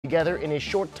together in his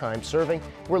short time serving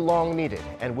were long needed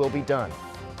and will be done.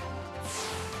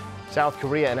 South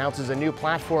Korea announces a new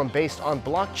platform based on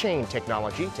blockchain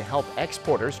technology to help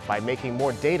exporters by making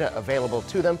more data available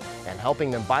to them and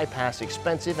helping them bypass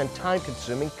expensive and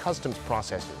time-consuming customs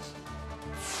processes.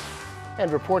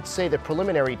 And reports say the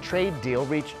preliminary trade deal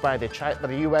reached by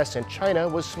the U.S. and China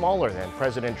was smaller than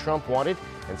President Trump wanted,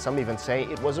 and some even say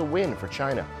it was a win for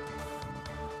China.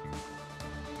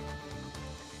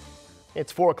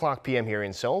 It's 4:00 p.m. here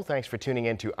in Seoul. Thanks for tuning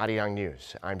in to Arirang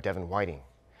News. I'm Devin Whiting.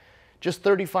 Just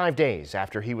 35 days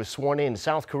after he was sworn in,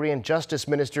 South Korean Justice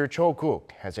Minister Cho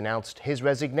Kuk has announced his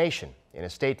resignation. In a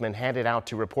statement handed out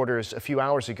to reporters a few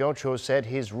hours ago, Cho said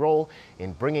his role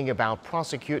in bringing about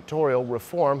prosecutorial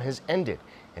reform has ended,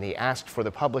 and he asked for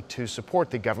the public to support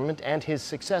the government and his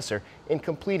successor in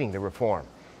completing the reform.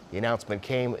 The announcement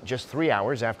came just 3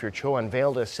 hours after Cho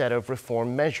unveiled a set of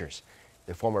reform measures.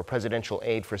 The former presidential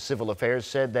aide for civil affairs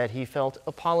said that he felt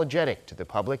apologetic to the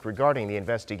public regarding the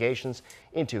investigations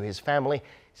into his family,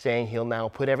 saying he'll now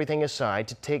put everything aside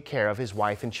to take care of his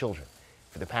wife and children.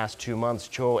 For the past 2 months,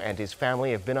 Cho and his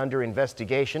family have been under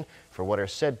investigation for what are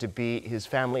said to be his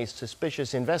family's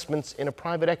suspicious investments in a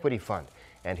private equity fund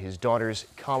and his daughter's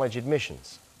college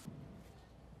admissions.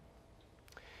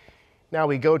 Now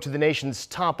we go to the nation's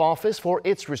top office for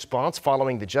its response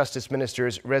following the Justice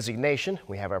Minister's resignation.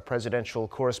 We have our presidential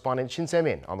correspondent Shin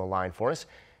Se-min on the line for us.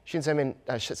 Shin Se-min,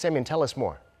 tell us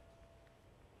more.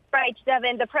 Right,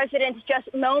 Devin. The president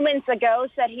just moments ago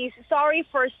said he's sorry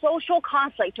for social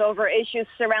conflict over issues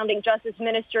surrounding Justice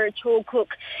Minister Cho Kuk.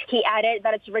 He added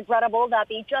that it's regrettable that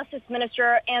the Justice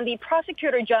Minister and the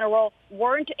Prosecutor General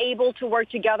weren't able to work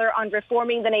together on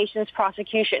reforming the nation's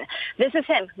prosecution. This is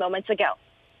him moments ago.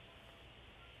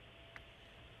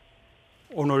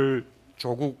 오늘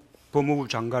조국 법무부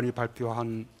장관이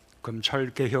발표한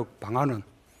검찰개혁 방안은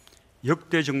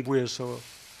역대 정부에서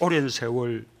오랜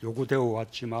세월 요구되어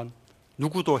왔지만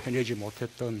누구도 해내지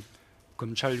못했던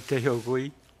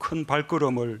검찰개혁의 큰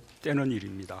발걸음을 떼는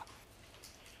일입니다.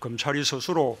 검찰이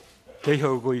스스로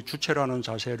개혁의 주체라는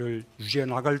자세를 유지해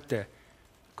나갈 때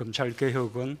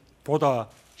검찰개혁은 보다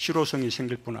실효성이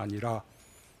생길 뿐 아니라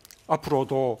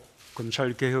앞으로도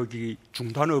검찰개혁이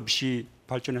중단 없이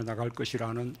발전해 나갈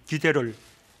것이라는 기대를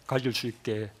가질 수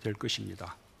있게 될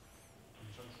것입니다.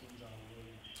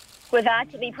 With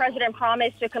that, the president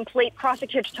promised to complete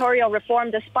prosecutorial reform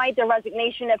despite the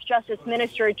resignation of Justice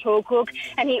Minister Cho Kuk,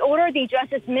 and he ordered the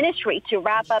Justice Ministry to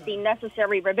wrap up the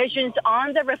necessary revisions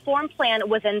on the reform plan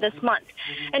within this month.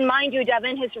 And mind you,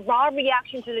 Devin, his raw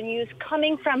reaction to the news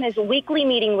coming from his weekly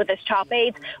meeting with his top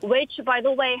aides, which, by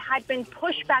the way, had been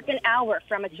pushed back an hour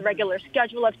from its regular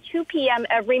schedule of 2 p.m.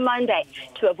 every Monday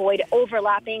to avoid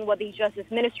overlapping with the Justice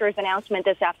Minister's announcement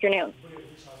this afternoon.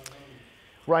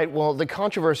 Right. Well, the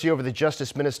controversy over the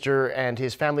Justice Minister and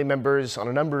his family members on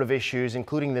a number of issues,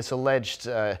 including this alleged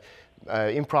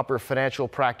improper financial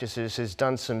practices, has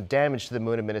done some damage to the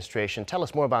Moon administration. Tell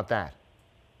us more about that.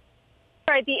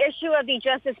 Right, the issue of the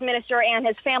Justice Minister and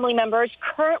his family members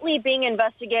currently being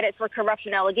investigated for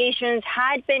corruption allegations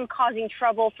had been causing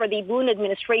trouble for the Moon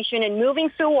administration in moving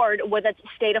forward with its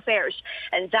state affairs.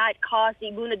 And that caused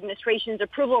the Moon administration's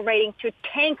approval rating to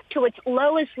tank to its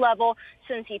lowest level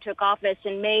since he took office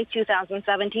in May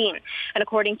 2017. And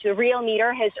according to Real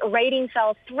Meter, his rating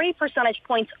fell 3 percentage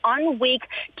points on week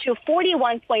to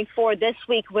 41.4 this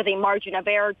week with a margin of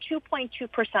error 2.2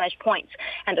 percentage points.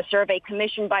 And the survey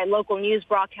commissioned by local news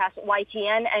broadcast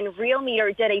YTN and Real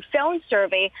Meter did a phone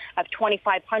survey of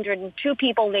 2,502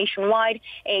 people nationwide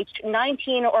aged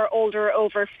 19 or older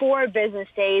over 4 business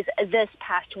days this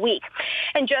past week.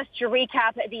 And just to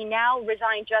recap, the now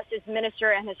resigned Justice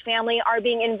Minister and his family are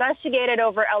being investigated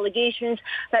over allegations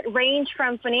that range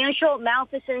from financial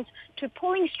malfeasance to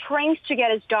pulling strings to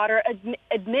get his daughter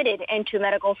admitted into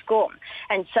medical school.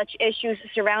 And such issues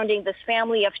surrounding this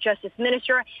family of Justice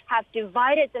Minister have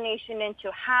divided the nation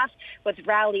into half, with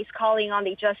rallies calling on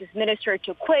the Justice Minister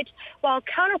to quit, while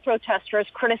counter-protesters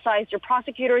criticized the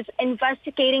prosecutors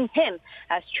investigating him,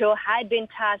 as Cho had been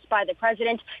tasked by the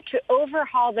president to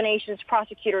overhaul the nation's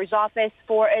prosecutor's office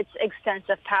for its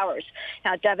extensive powers.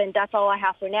 Now, Devin, that's all I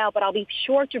have for now, but I'll be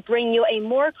sure to bring you a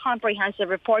more comprehensive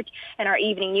report in our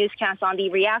evening newscast on the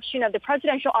reaction of the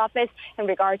presidential office in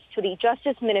regards to the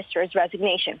Justice Minister's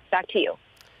resignation. Back to you.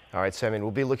 All right, Semin,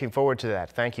 we'll be looking forward to that.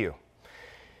 Thank you.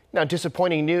 Now,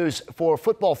 disappointing news for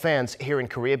football fans here in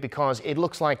Korea because it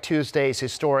looks like Tuesday's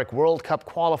historic World Cup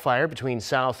qualifier between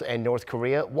South and North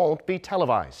Korea won't be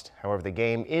televised. However, the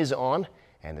game is on,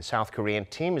 and the South Korean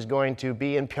team is going to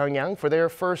be in Pyeongyang for their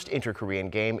first inter-Korean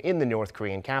game in the North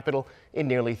Korean capital in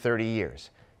nearly 30 years.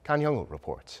 Kan Hyung-woo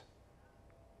reports.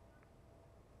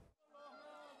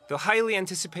 The highly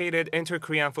anticipated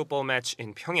inter-Korean football match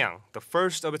in Pyeongyang, the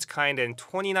first of its kind in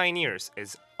 29 years,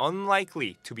 is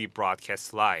unlikely to be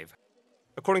broadcast live.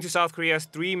 According to South Korea's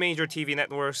three major TV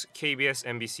networks, KBS,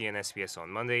 MBC, and SBS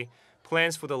on Monday,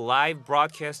 plans for the live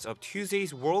broadcast of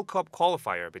Tuesday's World Cup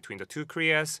qualifier between the two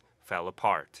Koreas fell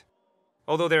apart.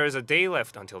 Although there is a day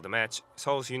left until the match,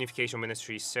 Seoul's Unification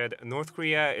Ministry said North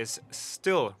Korea is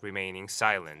still remaining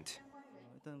silent.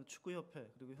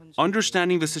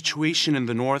 Understanding the situation in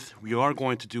the north, we are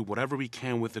going to do whatever we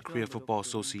can with the Korea Football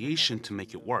Association to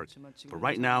make it work. But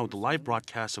right now, the live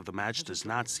broadcast of the match does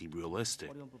not seem realistic.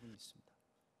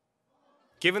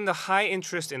 Given the high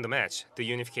interest in the match, the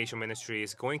Unification Ministry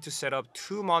is going to set up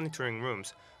two monitoring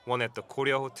rooms, one at the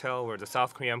Korea Hotel where the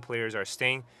South Korean players are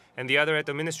staying, and the other at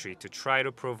the ministry to try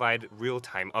to provide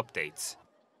real-time updates.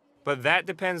 But that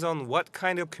depends on what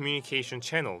kind of communication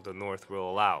channel the North will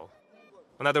allow.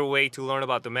 Another way to learn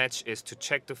about the match is to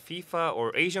check the FIFA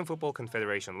or Asian Football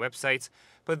Confederation websites,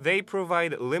 but they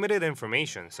provide limited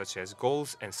information such as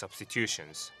goals and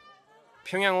substitutions.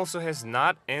 Pyongyang also has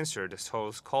not answered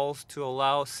Seoul's calls to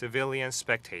allow civilian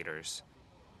spectators.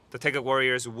 The Taeguk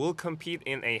Warriors will compete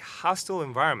in a hostile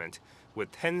environment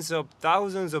with tens of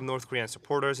thousands of North Korean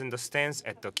supporters in the stands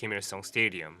at the Kim Il-sung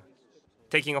Stadium.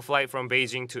 Taking a flight from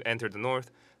Beijing to enter the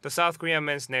North, the South Korean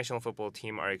men's national football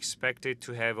team are expected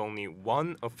to have only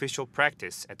one official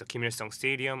practice at the Kim Il-sung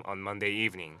Stadium on Monday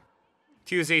evening.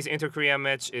 Tuesday's inter-Korea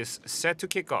match is set to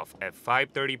kick off at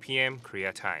 5:30 p.m.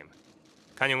 Korea time.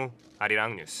 Kang-young-woo,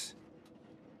 Arirang News.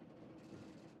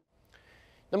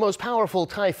 The most powerful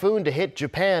typhoon to hit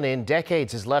Japan in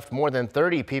decades has left more than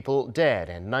 30 people dead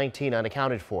and 19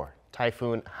 unaccounted for.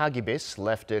 Typhoon Hagibis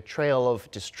left a trail of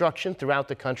destruction throughout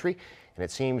the country, and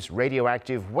it seems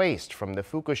radioactive waste from the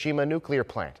Fukushima nuclear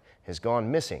plant has gone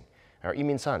missing. Our Lee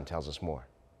Min-sun tells us more.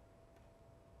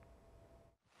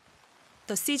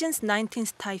 The season's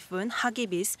 19th typhoon,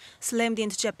 Hagibis, slammed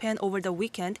into Japan over the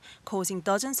weekend, causing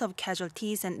dozens of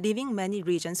casualties and leaving many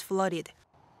regions flooded.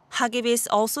 Hagibis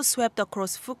also swept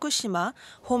across Fukushima,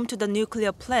 home to the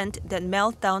nuclear plant that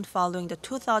melted down following the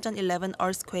 2011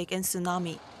 earthquake and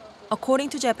tsunami. According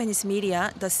to Japanese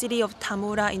media, the city of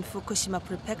Tamura in Fukushima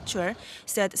Prefecture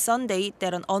said Sunday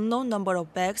that an unknown number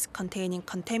of bags containing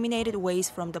contaminated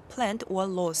waste from the plant were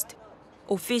lost.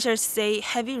 Officials say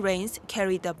heavy rains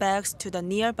carried the bags to the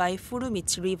nearby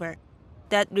Furumichi River.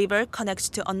 That river connects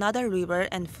to another river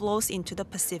and flows into the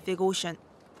Pacific Ocean.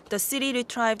 The city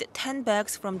retrieved 10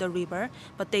 bags from the river,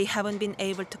 but they haven't been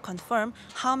able to confirm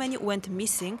how many went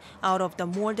missing out of the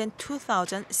more than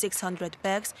 2,600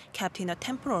 bags kept in a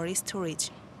temporary storage.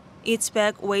 Each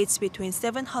bag weighs between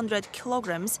 700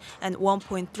 kilograms and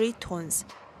 1.3 tons.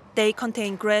 They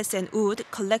contain grass and wood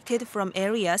collected from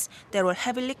areas that were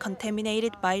heavily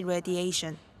contaminated by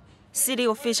radiation. City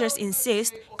officials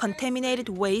insist contaminated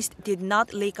waste did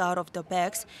not leak out of the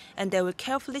bags, and they will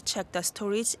carefully check the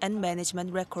storage and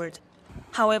management record.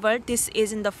 However, this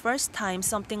isn't the first time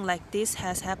something like this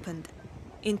has happened.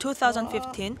 In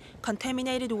 2015,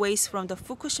 contaminated waste from the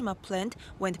Fukushima plant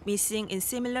went missing in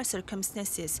similar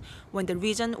circumstances when the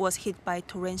region was hit by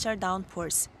torrential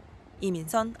downpours. Lee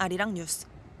Min-sun, Arirang News.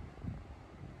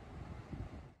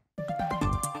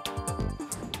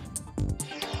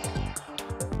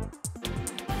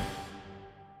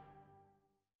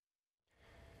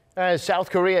 As South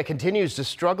Korea continues to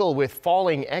struggle with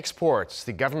falling exports,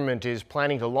 the government is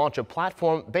planning to launch a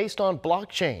platform based on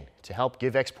blockchain to help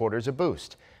give exporters a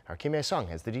boost. Our Kim Hae-sung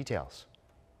has the details.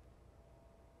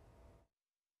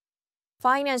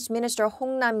 Finance Minister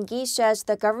Hong Nam-gi says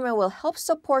the government will help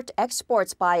support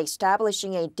exports by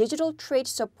establishing a digital trade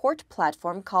support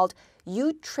platform called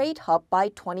U Trade Hub by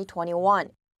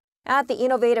 2021. At the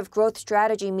Innovative Growth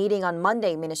Strategy meeting on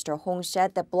Monday, Minister Hong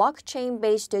said the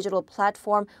blockchain-based digital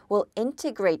platform will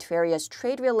integrate various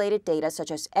trade-related data such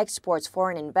as exports,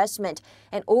 foreign investment,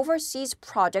 and overseas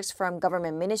projects from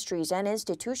government ministries and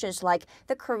institutions like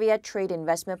the Korea Trade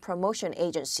Investment Promotion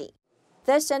Agency.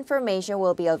 This information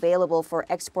will be available for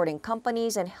exporting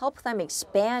companies and help them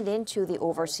expand into the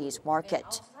overseas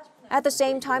market. At the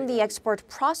same time, the export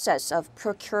process of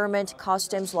procurement,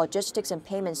 customs, logistics, and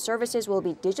payment services will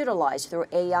be digitalized through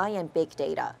AI and big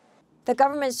data. The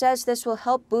government says this will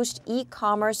help boost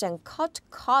e-commerce and cut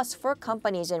costs for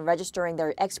companies in registering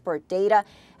their export data,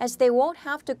 as they won't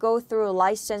have to go through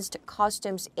licensed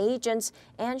customs agents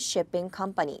and shipping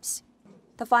companies.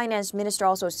 The finance minister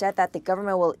also said that the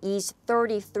government will ease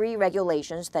 33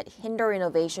 regulations that hinder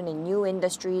innovation in new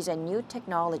industries and new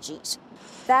technologies.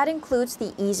 That includes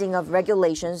the easing of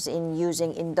regulations in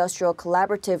using industrial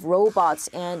collaborative robots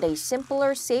and a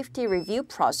simpler safety review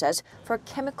process for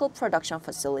chemical production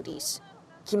facilities.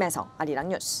 김혜성, 아리랑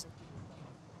뉴스.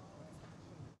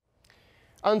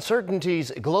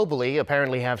 Uncertainties globally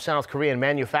apparently have South Korean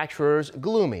manufacturers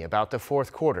gloomy about the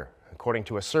fourth quarter. According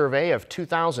to a survey of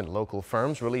 2,000 local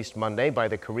firms released Monday by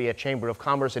the Korea Chamber of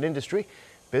Commerce and Industry,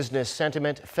 business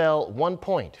sentiment fell 1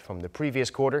 point from the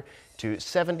previous quarter to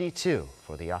 72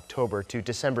 for the October to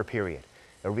December period.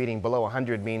 A reading below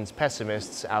 100 means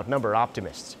pessimists outnumber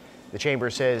optimists. The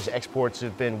chamber says exports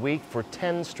have been weak for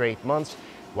 10 straight months,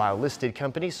 while listed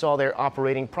companies saw their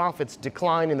operating profits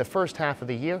decline in the first half of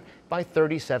the year by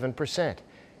 37%.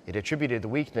 It attributed the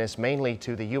weakness mainly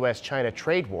to the U.S. China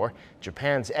trade war,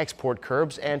 Japan's export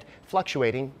curbs, and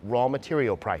fluctuating raw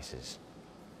material prices.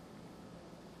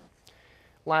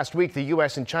 Last week, the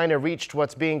U.S. and China reached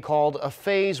what's being called a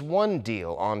Phase 1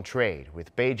 deal on trade,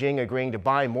 with Beijing agreeing to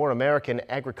buy more American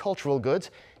agricultural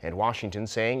goods and Washington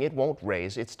saying it won't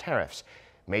raise its tariffs.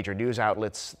 Major news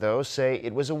outlets, though, say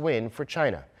it was a win for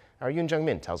China. Our Yoon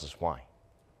Jung-min tells us why.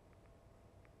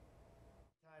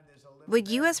 With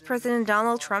U.S. President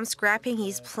Donald Trump scrapping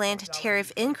his planned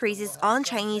tariff increases on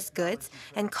Chinese goods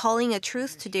and calling a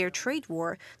truce to their trade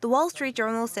war, the Wall Street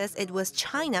Journal says it was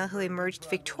China who emerged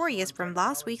victorious from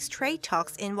last week's trade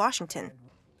talks in Washington.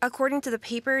 According to the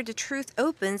paper, the truce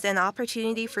opens an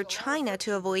opportunity for China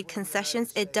to avoid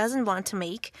concessions it doesn't want to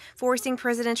make, forcing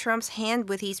President Trump's hand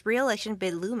with his re-election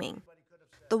bid looming.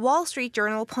 The Wall Street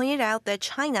Journal pointed out that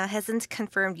China hasn't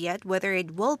confirmed yet whether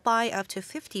it will buy up to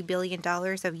 $50 billion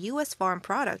of U.S. farm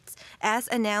products, as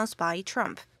announced by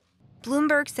Trump.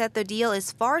 Bloomberg said the deal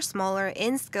is far smaller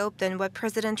in scope than what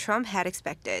President Trump had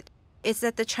expected. It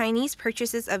said the Chinese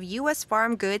purchases of U.S.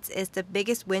 farm goods is the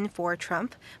biggest win for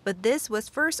Trump, but this was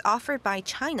first offered by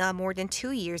China more than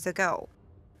 2 years ago.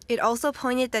 It also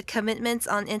pointed that commitments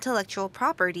on intellectual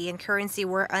property and currency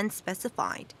were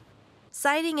unspecified.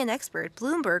 Citing an expert,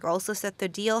 Bloomberg also said the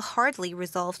deal hardly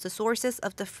resolves the sources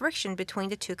of the friction between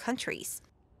the two countries.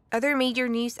 Other major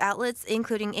news outlets,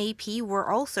 including AP, were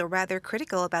also rather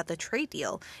critical about the trade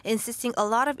deal, insisting a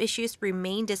lot of issues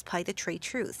remain despite the trade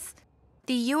truce.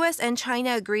 The U.S. and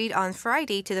China agreed on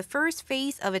Friday to the first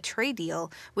phase of a trade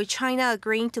deal, with China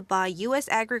agreeing to buy U.S.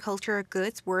 agricultural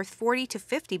goods worth $40 to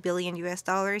 $50 billion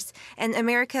US, and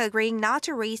America agreeing not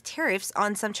to raise tariffs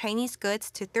on some Chinese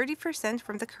goods to 30%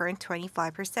 from the current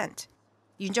 25%.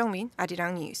 Yoon Jung-min,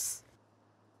 Arirang News.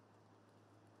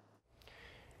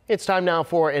 It's time now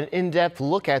for an in-depth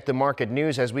look at the market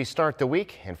news as we start the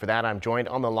week. And for that, I'm joined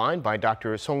on the line by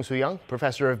Dr. Song Soo-young,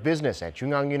 professor of business at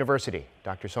Kyunghang University.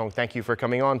 Dr. Song, thank you for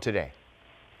coming on today.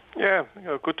 Yeah,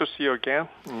 good to see you again.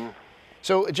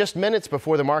 So just minutes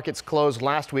before the markets closed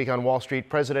last week on Wall Street,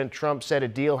 President Trump said a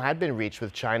deal had been reached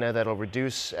with China that'll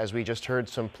reduce, as we just heard,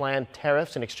 some planned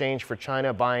tariffs in exchange for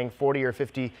China buying $40 or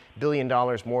 $50 billion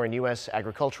more in U.S.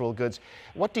 agricultural goods.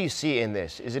 What do you see in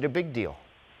this? Is it a big deal?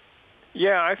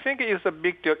 Yeah, I think it's a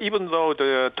big deal, even though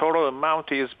the total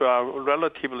amount is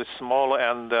relatively small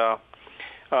and the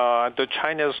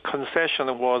China's concession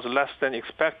was less than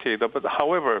expected. But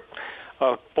however,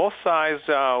 both sides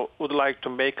would like to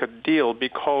make a deal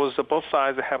because both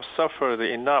sides have suffered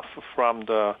enough from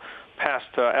the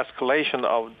past escalation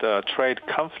of the trade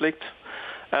conflict.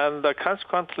 And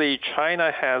consequently,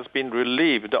 China has been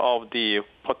relieved of the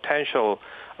potential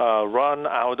run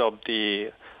out of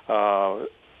the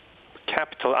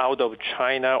capital out of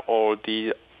China or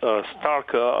the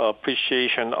stark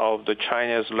appreciation of the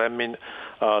China's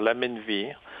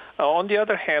renminbi. On the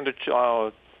other hand,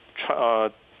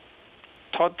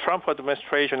 Trump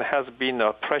administration has been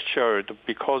pressured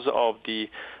because of the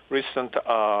recent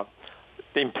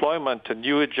employment,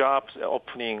 new jobs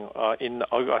opening in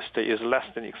August is less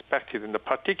than expected. And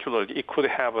particularly, it could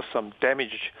have some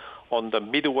damage on the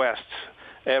Midwest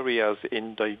areas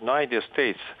in the United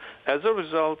States. As a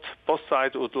result, both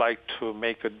sides would like to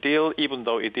make a deal, even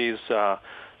though it is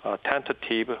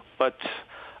tentative. But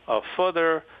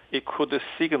further, it could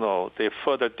signal the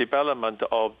further development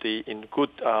of in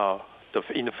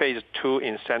phase 2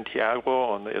 in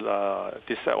Santiago on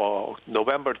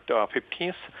November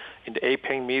 15th in the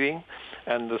APEC meeting.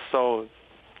 And so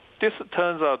this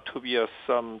turns out to be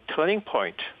some turning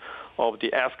point of the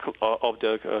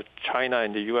China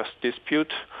and the U.S.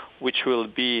 dispute, which will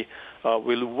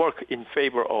work in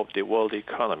favor of the world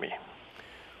economy.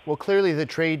 Well, clearly the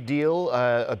trade deal,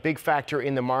 a big factor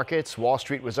in the markets. Wall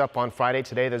Street was up on Friday.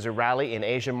 Today there's a rally in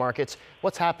Asian markets.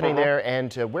 What's happening there,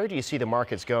 and where do you see the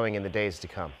markets going in the days to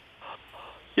come?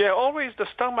 Yeah, always the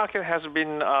stock market has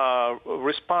been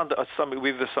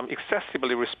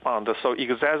excessively so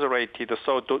exaggerated.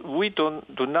 So we do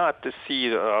not see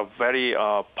very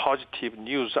positive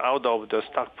news out of the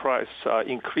stock price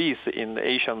increase in the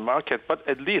Asian market. But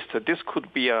at least this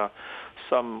could be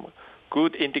some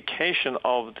good indication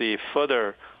of the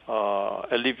further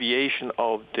alleviation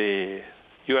of the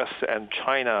U.S. and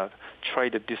China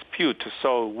trade dispute,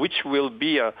 so which will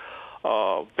be a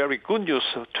very good news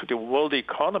to the world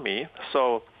economy.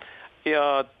 So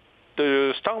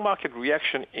the stock market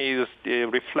reaction is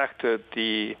reflected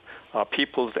the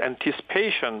people's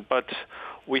anticipation, but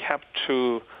we have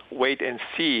to wait and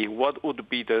see what would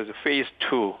be the phase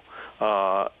 2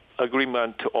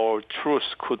 agreement or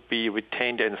truce could be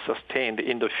retained and sustained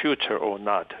in the future or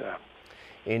not.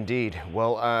 Indeed.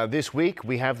 Well, this week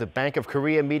we have the Bank of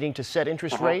Korea meeting to set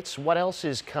interest rates. What else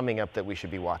is coming up that we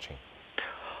should be watching?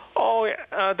 Oh,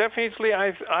 definitely.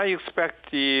 I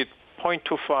expect the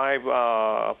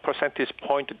 0.25 percentage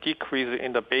point decrease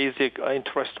in the basic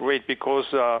interest rate because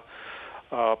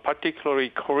particularly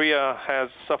Korea has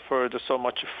suffered so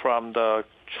much from the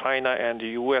China and the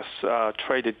U.S.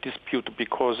 trade dispute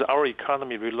because our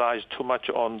economy relies too much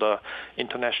on the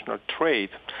international trade.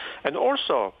 And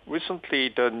also, recently,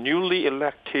 the newly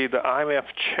elected IMF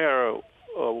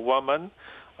chairwoman,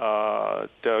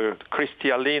 the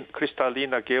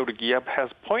Kristalina Georgiev, has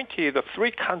pointed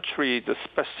 3 countries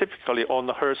specifically on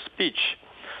her speech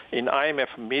in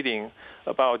IMF meeting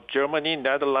about Germany,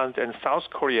 Netherlands, and South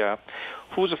Korea,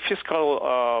 whose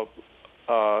fiscal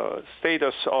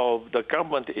status of the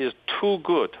government is too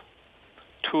good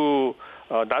to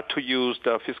not to use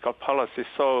the fiscal policy.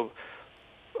 So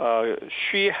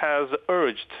she has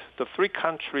urged the 3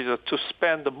 countries to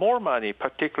spend more money,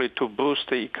 particularly to boost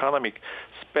the economic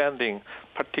spending,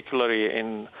 particularly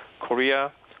in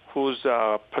Korea, whose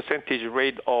percentage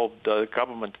rate of the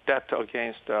government debt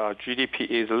against GDP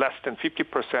is less than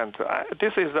 50%.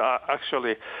 This is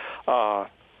actually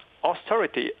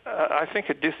austerity. I think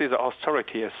this is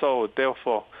austerity. So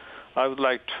therefore, I would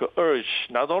like to urge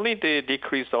not only the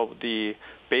decrease of the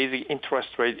basic interest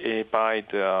rate by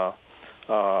the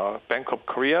Bank of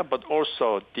Korea, but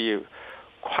also the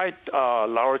quite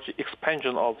large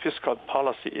expansion of fiscal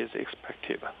policy is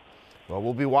expected. Well,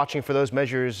 we'll be watching for those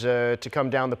measures to come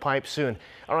down the pipe soon.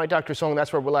 All right, Dr. Song,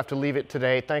 that's where we'll have to leave it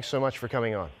today. Thanks so much for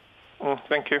coming on.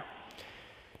 Thank you.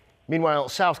 Meanwhile,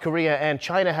 South Korea and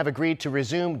China have agreed to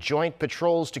resume joint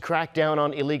patrols to crack down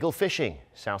on illegal fishing.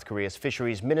 South Korea's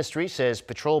Fisheries Ministry says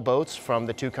patrol boats from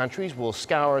the 2 countries will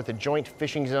scour the joint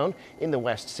fishing zone in the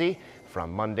West Sea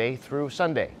from Monday through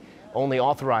Sunday. Only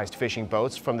authorized fishing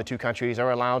boats from the 2 countries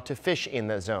are allowed to fish in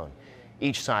the zone.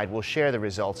 Each side will share the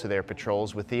results of their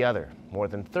patrols with the other. More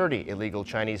than 30 illegal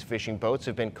Chinese fishing boats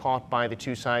have been caught by the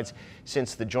 2 sides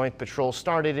since the joint patrol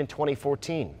started in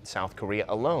 2014. South Korea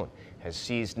alone has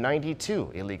seized 92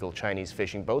 illegal Chinese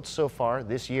fishing boats so far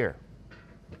this year.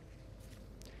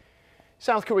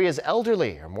 South Korea's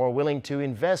elderly are more willing to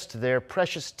invest their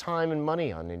precious time and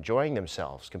money on enjoying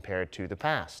themselves compared to the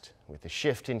past. With the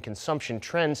shift in consumption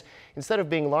trends, instead of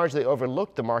being largely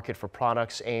overlooked, the market for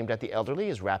products aimed at the elderly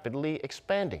is rapidly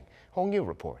expanding. Hong Yu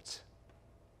reports.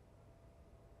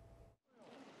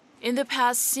 In the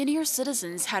past, senior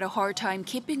citizens had a hard time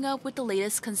keeping up with the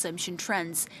latest consumption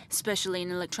trends, especially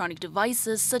in electronic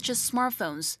devices such as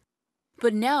smartphones.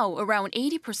 But now, around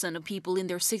 80% of people in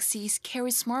their 60s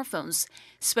carry smartphones,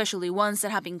 especially ones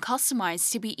that have been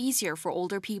customized to be easier for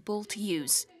older people to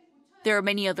use. There are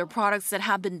many other products that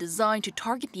have been designed to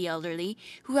target the elderly,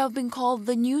 who have been called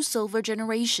the new silver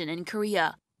generation in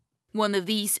Korea. One of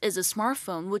these is a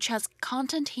smartphone which has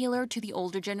content tailored to the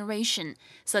older generation,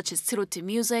 such as 트로트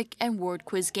music and word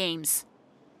quiz games.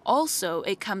 Also,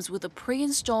 it comes with a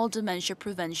pre-installed dementia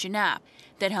prevention app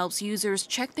that helps users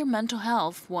check their mental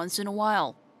health once in a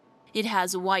while. It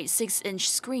has a wide 6-inch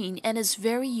screen and is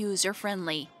very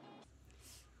user-friendly.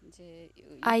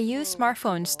 I use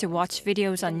smartphones to watch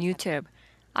videos on YouTube.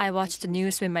 I watch the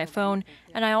news with my phone,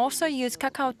 and I also use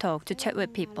KakaoTalk to chat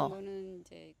with people.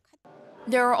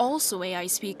 There are also AI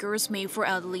speakers made for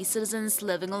elderly citizens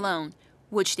living alone,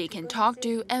 which they can talk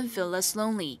to and feel less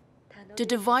lonely. The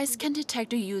device can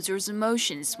detect a user's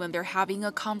emotions when they're having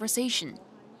a conversation.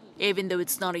 Even though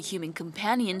it's not a human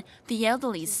companion, the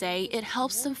elderly say it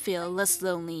helps them feel less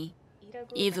lonely.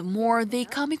 Even more, they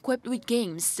come equipped with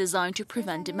games designed to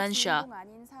prevent dementia.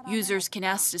 Users can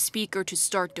ask the speaker to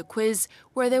start the quiz,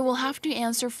 where they will have to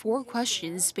answer 4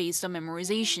 questions based on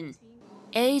memorization.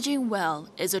 Aging well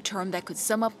is a term that could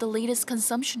sum up the latest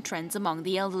consumption trends among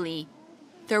the elderly.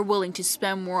 They're willing to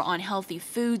spend more on healthy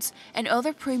foods and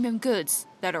other premium goods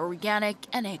that are organic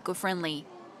and eco-friendly.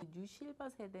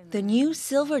 The new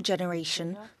silver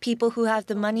generation, people who have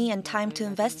the money and time to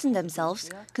invest in themselves,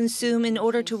 consume in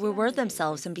order to reward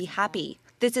themselves and be happy.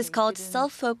 This is called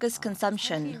self-focused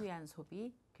consumption.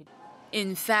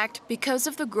 In fact, because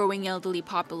of the growing elderly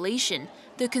population,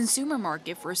 the consumer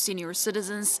market for senior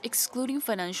citizens, excluding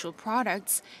financial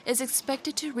products, is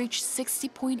expected to reach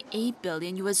 $60.8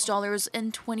 billion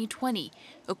in 2020,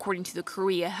 according to the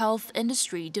Korea Health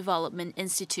Industry Development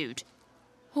Institute.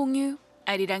 Hongyu,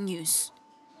 Arirang News.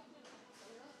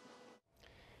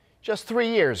 Just 3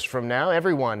 years from now,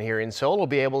 everyone here in Seoul will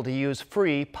be able to use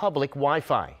free public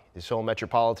Wi-Fi. The Seoul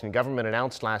Metropolitan Government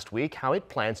announced last week how it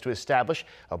plans to establish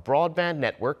a broadband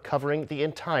network covering the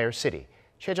entire city.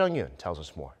 Choi Jung-yoon tells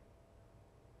us more.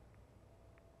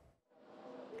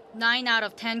 9 out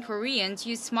of 10 Koreans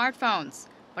use smartphones.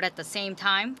 But at the same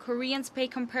time, Koreans pay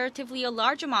comparatively a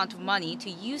large amount of money to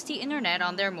use the internet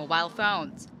on their mobile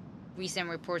phones. Recent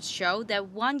reports show that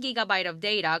 1 gigabyte of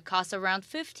data costs around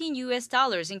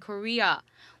 $15 in Korea,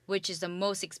 which is the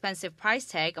most expensive price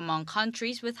tag among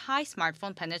countries with high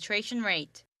smartphone penetration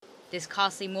rate. This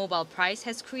costly mobile price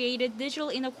has created digital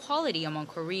inequality among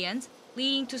Koreans,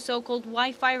 leading to so-called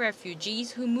Wi-Fi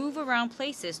refugees who move around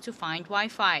places to find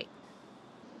Wi-Fi.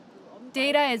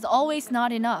 Data is always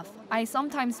not enough. I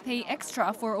sometimes pay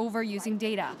extra for overusing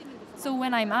data. So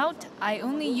when I'm out, I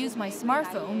only use my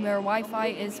smartphone where Wi-Fi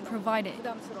is provided.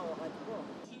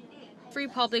 Free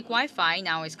public Wi-Fi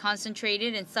now is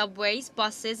concentrated in subways,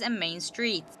 buses, and main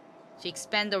streets. To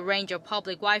expand the range of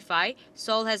public Wi-Fi,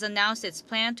 Seoul has announced its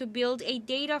plan to build a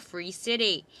data-free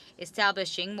city,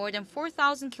 establishing more than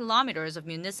 4,000 kilometers of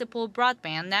municipal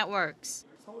broadband networks.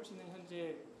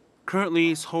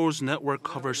 Currently, Seoul's network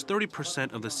covers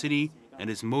 30% of the city and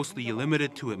is mostly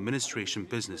limited to administration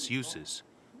business uses.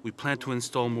 We plan to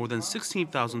install more than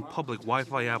 16,000 public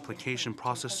Wi-Fi application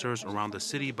processors around the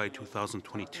city by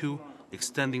 2022,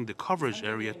 extending the coverage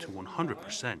area to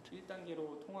 100%.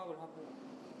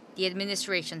 The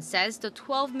administration says the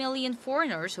 12 million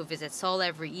foreigners who visit Seoul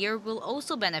every year will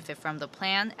also benefit from the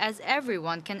plan, as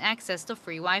everyone can access the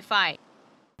free Wi-Fi.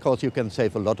 Because you can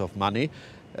save a lot of money,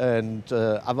 and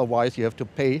otherwise you have to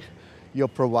pay your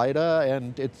provider,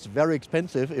 and it's very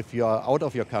expensive if you are out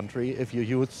of your country if you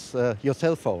use your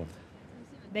cell phone.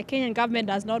 The Kenyan government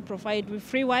does not provide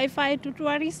free Wi-Fi to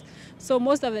tourists, so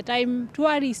most of the time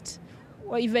tourists,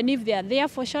 or even if they are there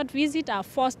for short visit, are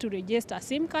forced to register a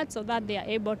SIM card so that they are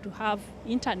able to have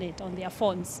internet on their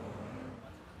phones.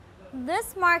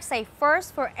 This marks a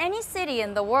first for any city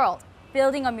in the world,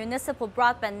 building a municipal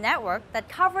broadband network that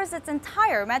covers its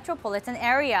entire metropolitan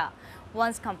area.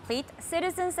 Once complete,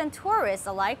 citizens and tourists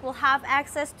alike will have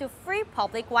access to free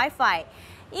public Wi-Fi,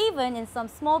 even in some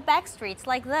small back streets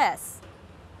like this.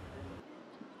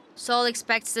 Seoul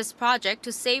expects this project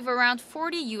to save around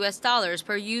 $40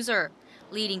 per user,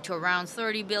 leading to around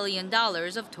 $30 billion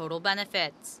of total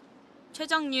benefits. Choi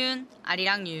Jung-yoon,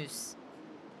 Arirang News.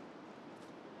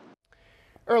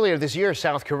 Earlier this year,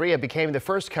 South Korea became the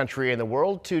first country in the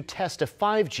world to test a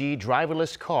 5G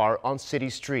driverless car on city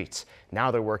streets.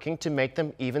 Now they're working to make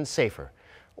them even safer.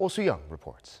 Oh Soo-young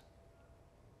reports.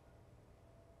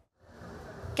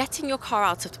 Getting your car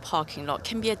out of the parking lot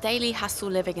can be a daily hassle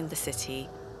living in the city.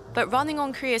 But running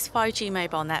on Korea's 5G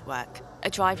mobile network, a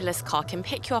driverless car can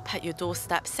pick you up at your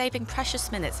doorstep, saving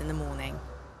precious minutes in the morning.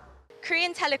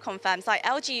 Korean telecom firms like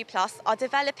LG U+ are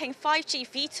developing 5G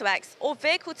V2X or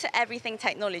vehicle-to-everything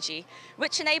technology,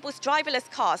 which enables driverless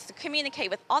cars to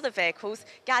communicate with other vehicles,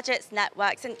 gadgets,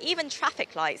 networks, and even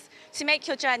traffic lights to make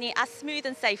your journey as smooth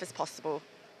and safe as possible.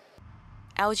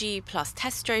 LG U+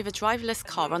 test drove a driverless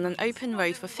car on an open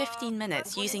road for 15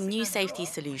 minutes using new safety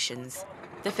solutions.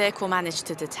 The vehicle managed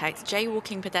to detect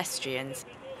jaywalking pedestrians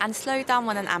and slow down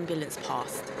when an ambulance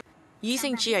passed.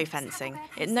 Using geofencing,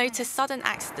 it noticed sudden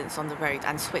accidents on the road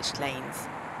and switched lanes.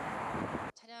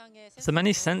 So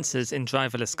many sensors in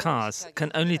driverless cars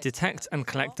can only detect and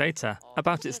collect data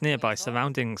about its nearby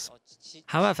surroundings.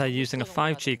 However, using a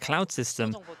 5G cloud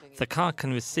system, the car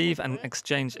can receive and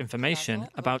exchange information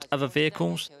about other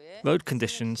vehicles, road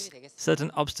conditions,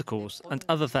 certain obstacles, and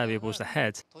other variables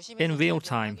ahead in real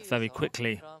time very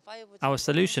quickly. Our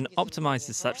solution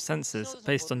optimizes such sensors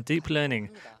based on deep learning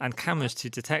and cameras to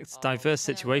detect diverse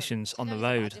situations on the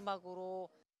road.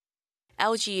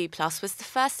 LG U+ was the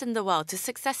first in the world to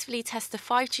successfully test a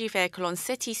 5G vehicle on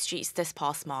city streets this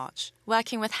past March,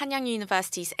 working with Hanyang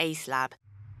University's ACE Lab.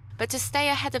 But to stay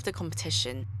ahead of the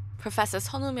competition, Professor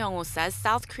Son Myung-ho says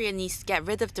South Korea needs to get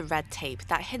rid of the red tape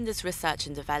that hinders research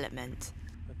and development.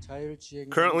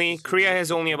 Currently, Korea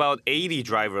has only about 80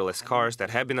 driverless cars that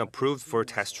have been approved for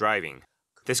test driving.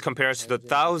 This compares to the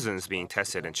thousands being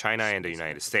tested in China and the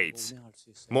United States.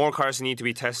 More cars need to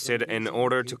be tested in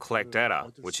order to collect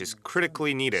data, which is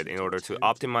critically needed in order to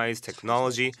optimize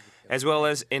technology as well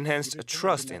as enhance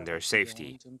trust in their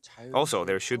safety. Also,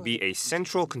 there should be a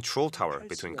central control tower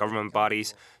between government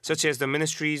bodies such as the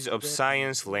Ministries of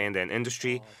Science, Land and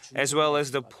Industry, as well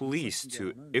as the police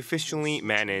to efficiently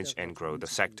manage and grow the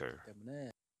sector.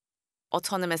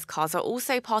 Autonomous cars are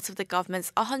also part of the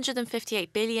government's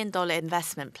 $158 billion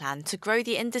investment plan to grow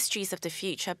the industries of the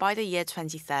future by the year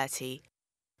 2030.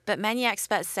 But many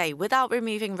experts say without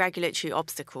removing regulatory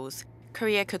obstacles,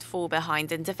 Korea could fall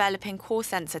behind in developing core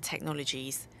sensor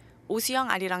technologies. Oh Soo-young,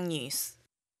 Arirang News.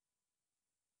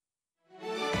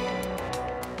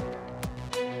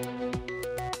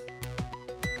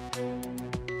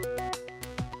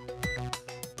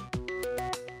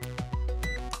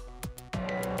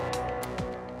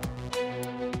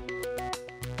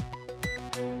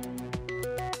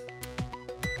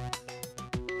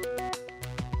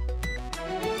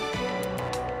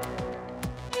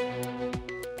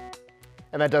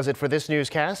 And that does it for this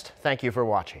newscast. Thank you for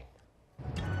watching.